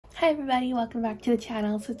Hi everybody, welcome back to the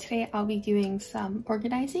channel. So today I'll be doing some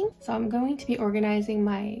organizing. So I'm going to be organizing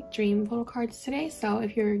my Dream photo cards today. So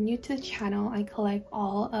if you're new to the channel, I collect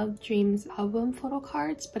all of Dream's album photo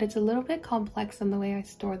cards, but it's a little bit complex on the way I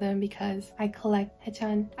store them because I collect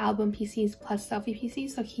Haechan album PCs plus selfie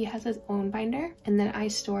PCs. So he has his own binder, and then I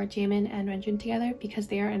store Jaemin and Renjun together because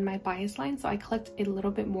they are in my bias line. So I collect a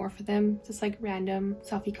little bit more for them, just like random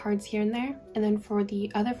selfie cards here and there. And then for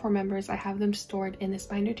the other four members, I have them stored in this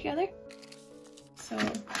binder together. So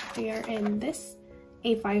they are in this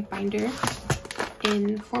A5 binder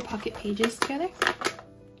in 4 pocket pages together.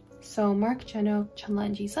 So Mark, Jeno, Chunla,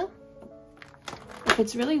 and Jisung. It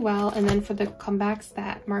fits really well, and then for the comebacks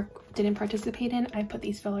that Mark didn't participate in, I put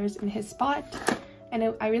these fillers in his spot.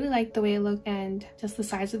 And I really like the way it looked and just the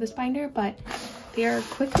size of this binder, but they are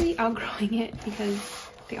quickly outgrowing it because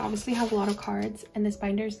they obviously have a lot of cards and this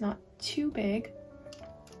binder is not too big.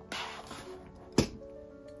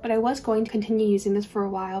 But I was going to continue using this for a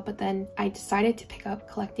while, but then I decided to pick up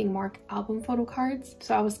collecting Mark album photo cards.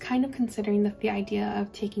 So I was kind of considering the idea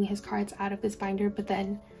of taking his cards out of this binder, but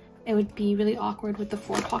then it would be really awkward with the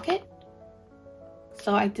 4 pocket.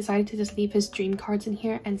 So I decided to just leave his Dream cards in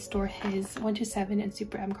here and store his 1 to 7 and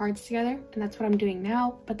Super M cards together. And that's what I'm doing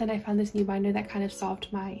now. But then I found this new binder that kind of solved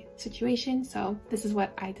my situation. So this is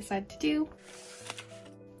what I decided to do.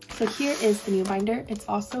 So here is the new binder. It's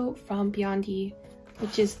also from Beyond,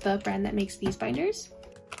 which is the brand that makes these binders.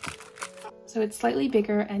 So it's slightly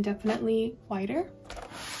bigger and definitely wider.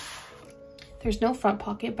 There's no front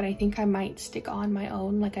pocket, but I think I might stick on my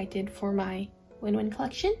own like I did for my Win-Win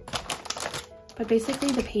collection. But basically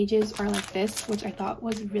the pages are like this, which I thought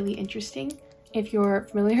was really interesting. If you're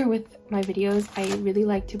familiar with my videos, I really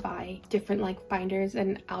like to buy different like binders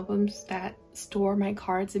and albums that store my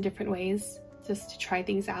cards in different ways, just to try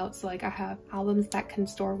things out. So like I have albums that can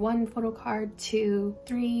store 1 photo card, 2,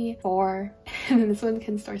 3, 4, and then this one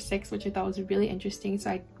can store 6, which I thought was really interesting.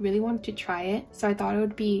 So I really wanted to try it. So I thought it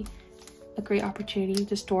would be a great opportunity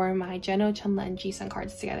to store my Jeno, Chunla, and Jisung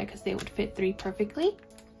cards together because they would fit 3 perfectly.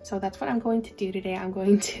 So that's what I'm going to do today. I'm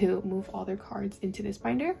going to move all their cards into this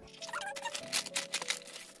binder.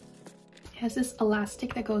 It has this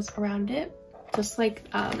elastic that goes around it, just like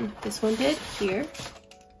this one did here.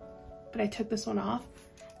 But I took this one off,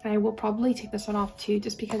 and I will probably take this one off too,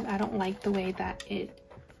 just because I don't like the way that it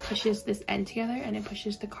pushes this end together and it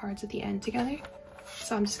pushes the cards at the end together.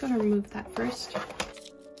 So I'm just going to remove that first.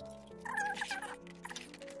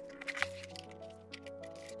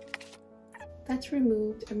 That's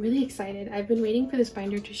removed. I'm really excited. I've been waiting for this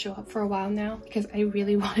binder to show up for a while now because I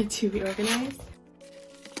really wanted to reorganize.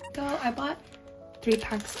 So I bought 3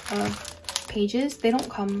 packs of pages. They don't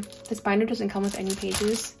come, this binder doesn't come with any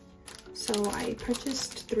pages. So I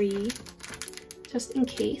purchased 3 just in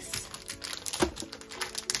case.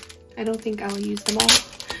 I don't think I'll use them all.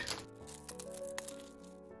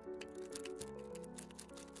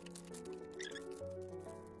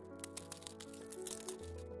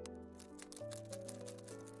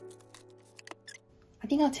 I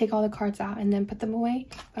think I'll take all the cards out and then put them away,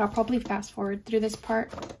 but I'll probably fast forward through this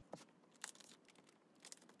part.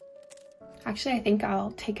 Actually, I think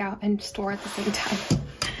I'll take out and store at the same time,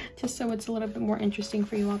 just so it's a little bit more interesting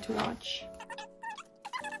for you all to watch.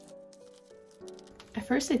 At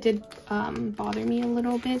first it did bother me a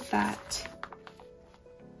little bit that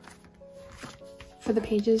for the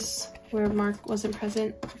pages where Mark wasn't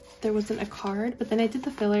present, there wasn't a card, but then I did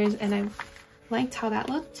the fillers and I liked how that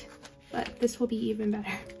looked, but this will be even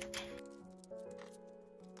better.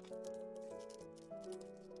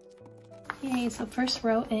 Yay, so first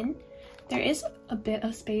row in. There is a bit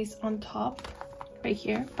of space on top right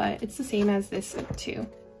here, but it's the same as this too.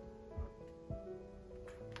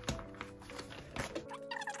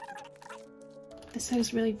 This side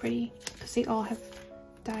is really pretty because they all have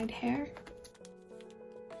dyed hair.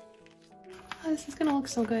 Oh, this is gonna look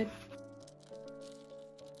so good.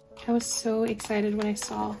 I was so excited when I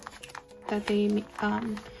saw that they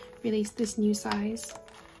released this new size.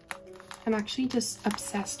 I'm actually just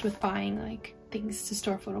obsessed with buying like things to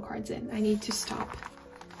store photo cards in. I need to stop.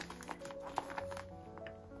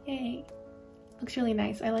 Yay. Looks really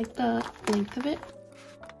nice. I like the length of it.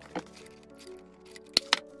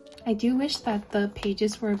 I do wish that the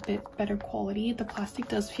pages were a bit better quality. The plastic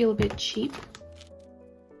does feel a bit cheap.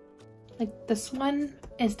 Like this one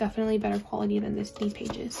is definitely better quality than these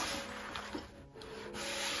pages.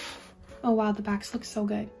 Oh wow, the backs look so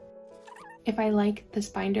good. If I like this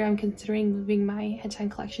binder, I'm considering moving my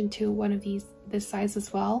Haechan collection to one of this size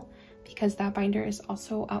as well, because that binder is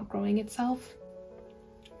also outgrowing itself.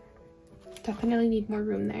 Definitely need more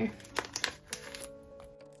room there.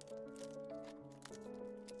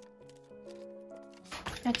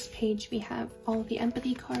 Next page we have all the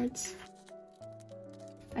empathy cards.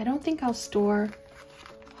 I don't think I'll store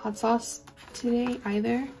hot sauce today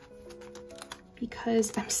either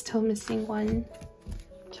because I'm still missing one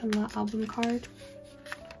Chunla album card.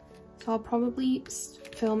 So I'll probably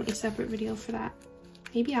film a separate video for that.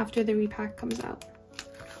 Maybe after the repack comes out.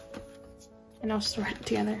 And I'll store it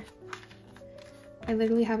together. I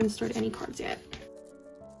literally haven't stored any cards yet.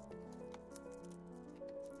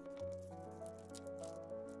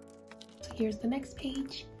 So here's the next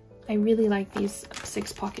page. I really like these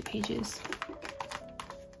 6 pocket pages.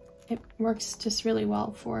 It works just really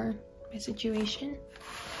well for my situation.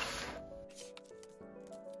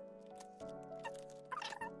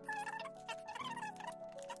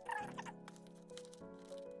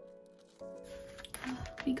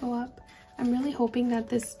 We go up. I'm really hoping that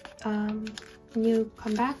this new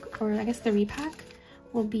comeback, or I guess the repack,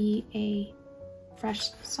 will be a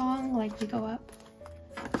fresh song like We Go Up.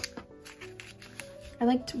 I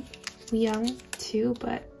liked We Young too,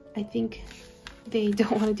 but I think they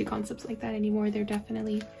don't want to do concepts like that anymore. They're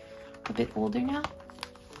definitely a bit older now.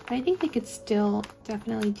 But I think they could still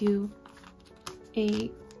definitely do a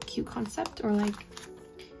cute concept or like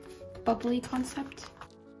bubbly concept.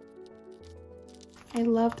 I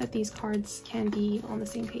love that these cards can be on the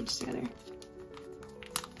same page together.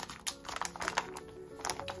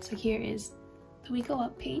 So here is the We Go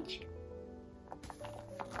Up page.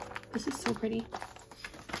 This is so pretty.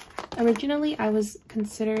 Originally, I was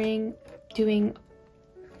considering doing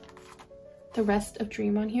the rest of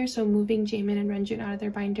Dream on here, so moving Jaemin and Renjun out of their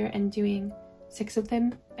binder and doing 6 of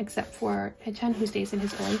them, except for Haechan, who stays in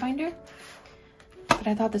his own binder. But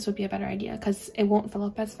I thought this would be a better idea because it won't fill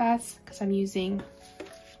up as fast because I'm using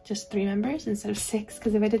just 3 members instead of 6,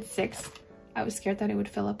 because if I did 6, I was scared that it would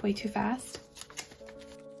fill up way too fast.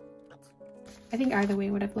 I think either way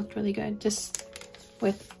would have looked really good. Just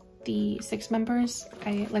with the 6 members,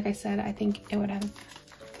 like I said, I think it would have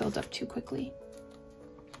filled up too quickly.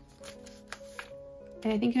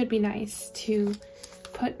 And I think it would be nice to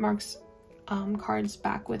put Mark's cards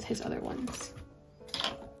back with his other ones.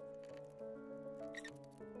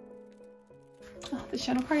 Oh, the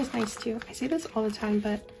shadow card is nice too. I say this all the time,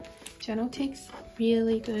 but Jeno takes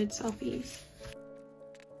really good selfies.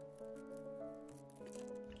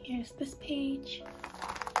 Here's this page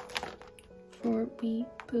for We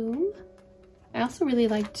Boom. I also really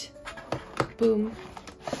liked Boom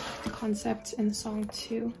concept in the song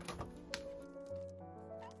too.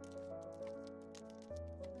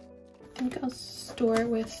 I think I'll store it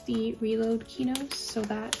with the Reload keynotes so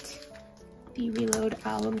that the Reload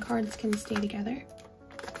album cards can stay together.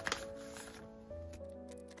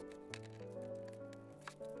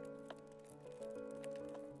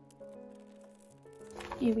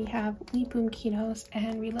 Here we have We Boom keynotes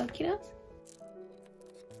and Reload keynotes.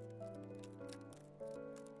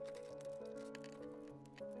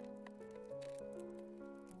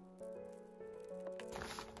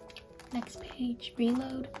 Next page,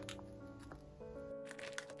 Reload.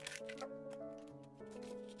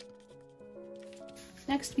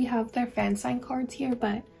 Next we have their fan sign cards here,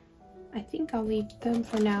 but I think I'll leave them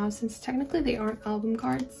for now since technically they aren't album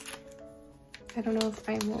cards. I don't know if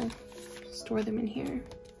I will store them in here.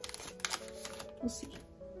 We'll see.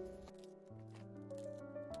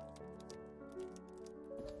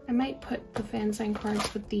 I might put the fan sign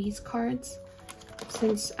cards with these cards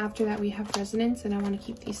since after that we have Resonance and I want to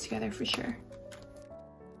keep these together for sure.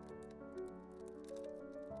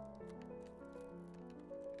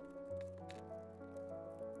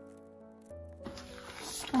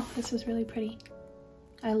 Oh, this is really pretty.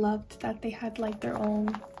 I loved that they had like their own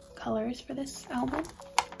colors for this album.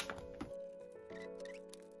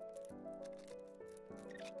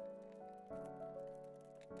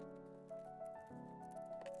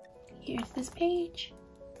 Here's this page.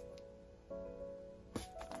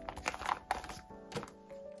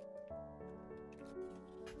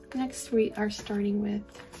 Next we are starting with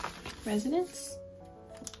Resonance.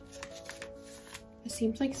 It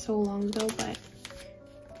seems like so long ago, but it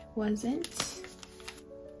wasn't.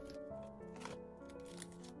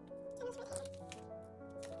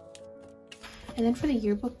 And then for the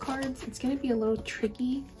yearbook cards, it's gonna be a little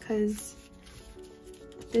tricky because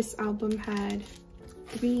this album had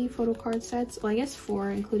 3 photo card sets. Well, I guess 4,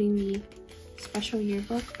 including the special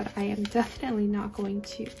yearbook, but I am definitely not going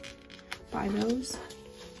to buy those.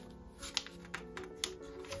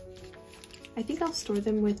 I think I'll store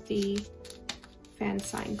them with the fan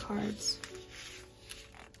sign cards.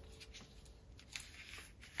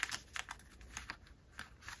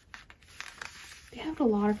 They have a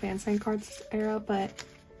lot of fan sign cards this era, but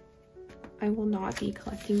I will not be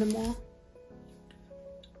collecting them all.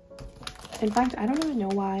 In fact, I don't even know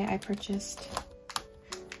why I purchased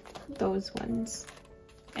those ones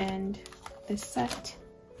and this set.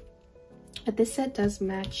 But this set does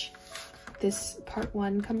match this part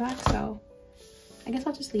 1 comeback, so I guess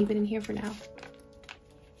I'll just leave it in here for now.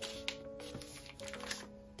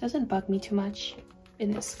 Doesn't bug me too much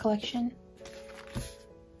in this collection.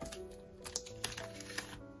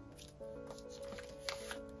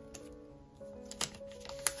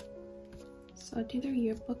 So I'll do their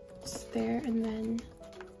yearbooks there, and then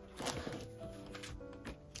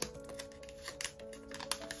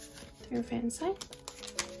their fan sign,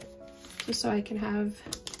 just so I can have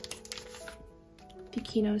the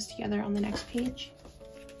keynotes together on the next page.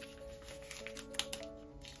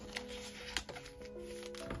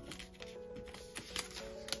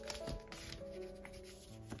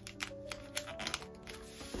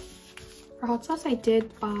 For hot sauce, I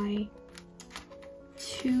did buy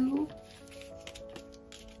 2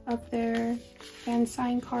 of their fan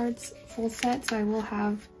sign cards full set, so I will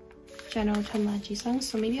have Jeno, Chunla, Jisung,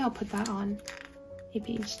 so maybe I'll put that on a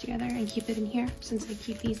page together and keep it in here since I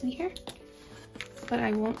keep these in here, but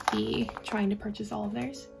I won't be trying to purchase all of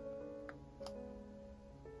theirs.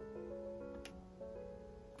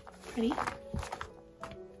 Ready?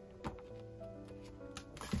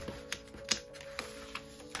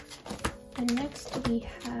 And next we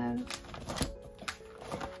have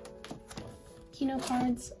Kino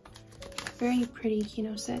cards. Very pretty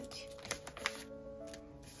Kino set.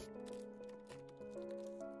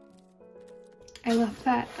 I love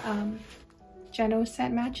that Jeno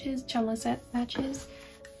set matches, Chunla set matches,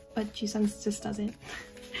 but Jisung's just doesn't.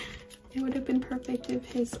 It would have been perfect if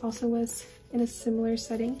his also was in a similar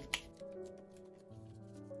setting.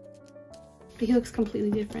 But he looks completely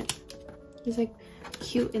different. He's like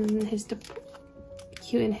cute in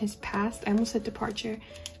his past. I almost said departure.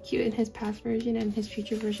 Cute in his past version, and his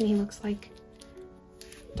future version he looks like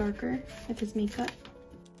darker with his makeup.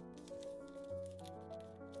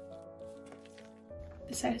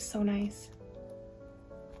 This set is so nice.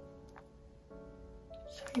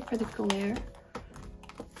 Sorry for the glare.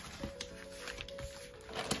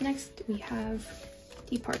 Next we have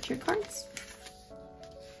departure cards.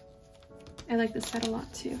 I like this set a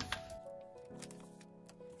lot too.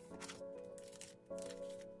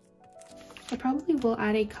 I probably will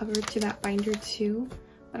add a cover to that binder too,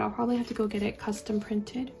 but I'll probably have to go get it custom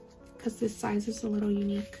printed because this size is a little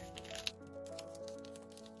unique.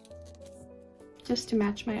 Just to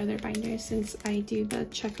match my other binders, since I do the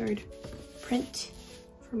checkered print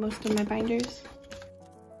for most of my binders.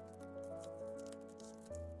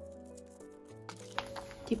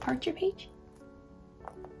 Departure page.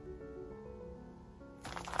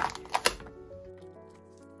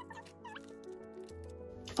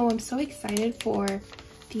 Oh, I'm so excited for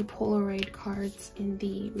the Polaroid cards in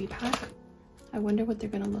the repack. I wonder what they're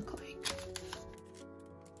gonna look like.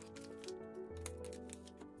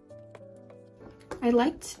 I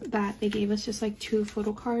liked that they gave us just like 2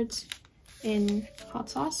 photo cards in hot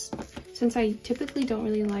sauce, since I typically don't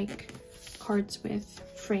really like cards with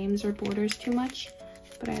frames or borders too much,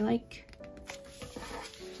 but I like,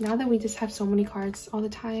 now that we just have so many cards all the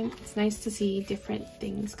time, it's nice to see different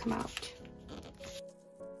things come out.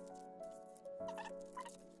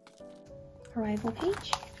 Arrival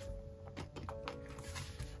page.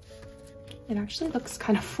 It actually looks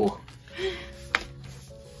kind of full.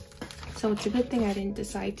 So it's a good thing I didn't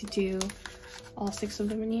decide to do all 6 of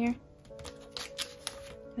them in here.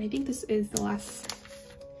 And I think this is the last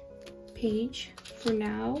page for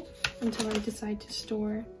now until I decide to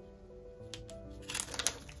store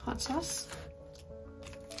hot sauce.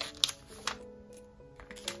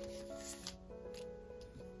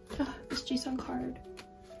 Oh, this Jisung card.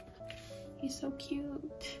 He's so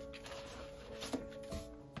cute.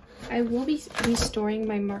 I will be restoring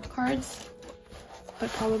my mark cards, but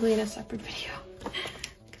probably in a separate video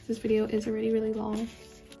because this video is already really long.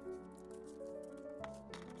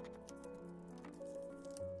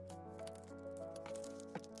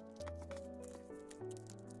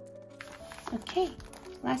 Okay,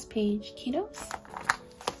 last page, kiddos.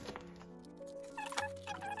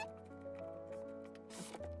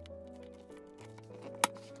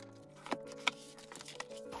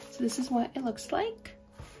 So this is what it looks like.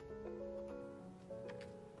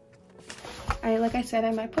 Like I said,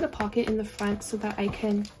 I might put a pocket in the front so that I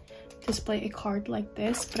can display a card like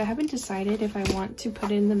this, but I haven't decided if I want to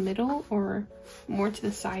put it in the middle or more to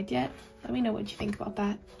the side yet. Let me know what you think about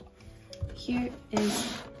that. Here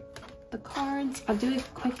is the cards. I'll do a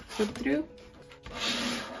quick flip through.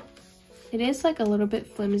 It is like a little bit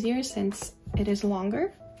flimsier since it is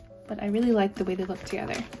longer, but I really like the way they look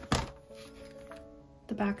together.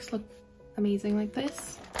 The backs look amazing like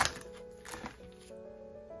this.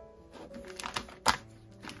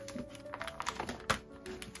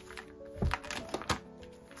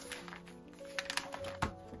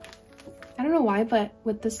 I don't know why, but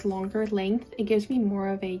with this longer length, it gives me more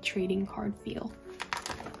of a trading card feel.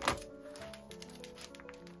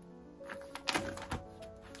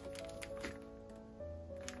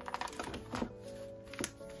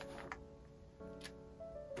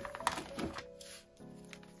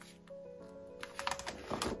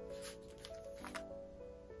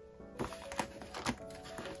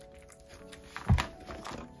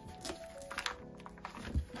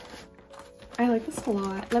 I like this a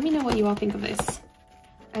lot. Let me know what you all think of this.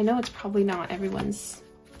 I know it's probably not everyone's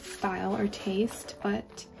style or taste,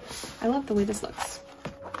 but I love the way this looks.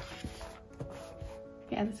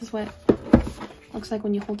 Yeah, this is what it looks like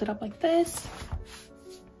when you hold it up like this.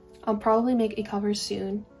 I'll probably make a cover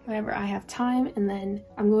soon whenever I have time, and then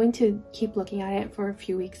I'm going to keep looking at it for a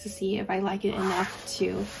few weeks to see if I like it enough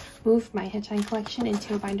to move my Hitchhike collection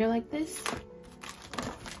into a binder like this.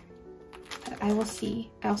 I will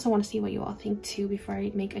see. I also want to see what you all think too before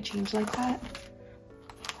I make a change like that.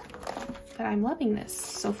 But I'm loving this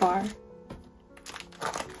so far.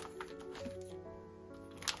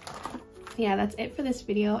 Yeah, that's it for this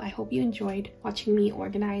video. I hope you enjoyed watching me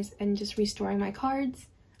organize and just restoring my cards.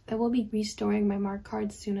 I will be restoring my mark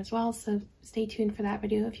cards soon as well, so stay tuned for that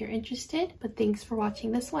video if you're interested. But thanks for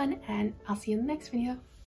watching this one, and I'll see you in the next video.